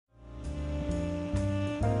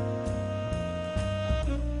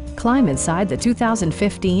climb inside the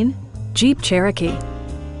 2015 Jeep Cherokee.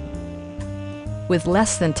 With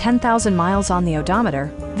less than 10,000 miles on the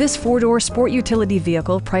odometer, this four-door sport utility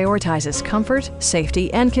vehicle prioritizes comfort,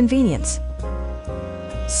 safety, and convenience.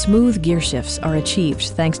 Smooth gear shifts are achieved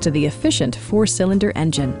thanks to the efficient four-cylinder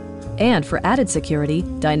engine. And for added security,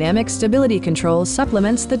 dynamic stability control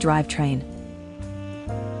supplements the drivetrain.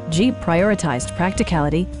 Jeep prioritized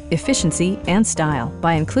practicality, efficiency, and style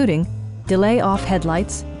by including delay-off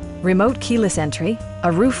headlights, remote keyless entry,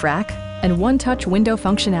 a roof rack, and one-touch window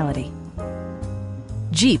functionality.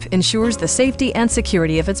 Jeep ensures the safety and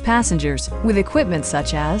security of its passengers with equipment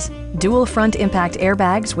such as dual front impact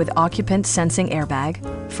airbags with occupant sensing airbag,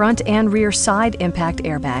 front and rear side impact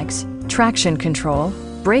airbags, traction control,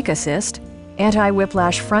 brake assist,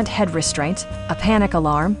 anti-whiplash front head restraints, a panic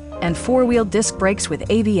alarm, and four-wheel disc brakes with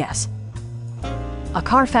ABS. A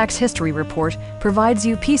Carfax history report provides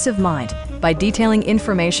you peace of mind by detailing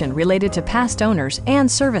information related to past owners and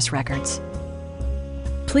service records.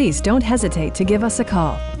 Please don't hesitate to give us a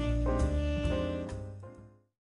call.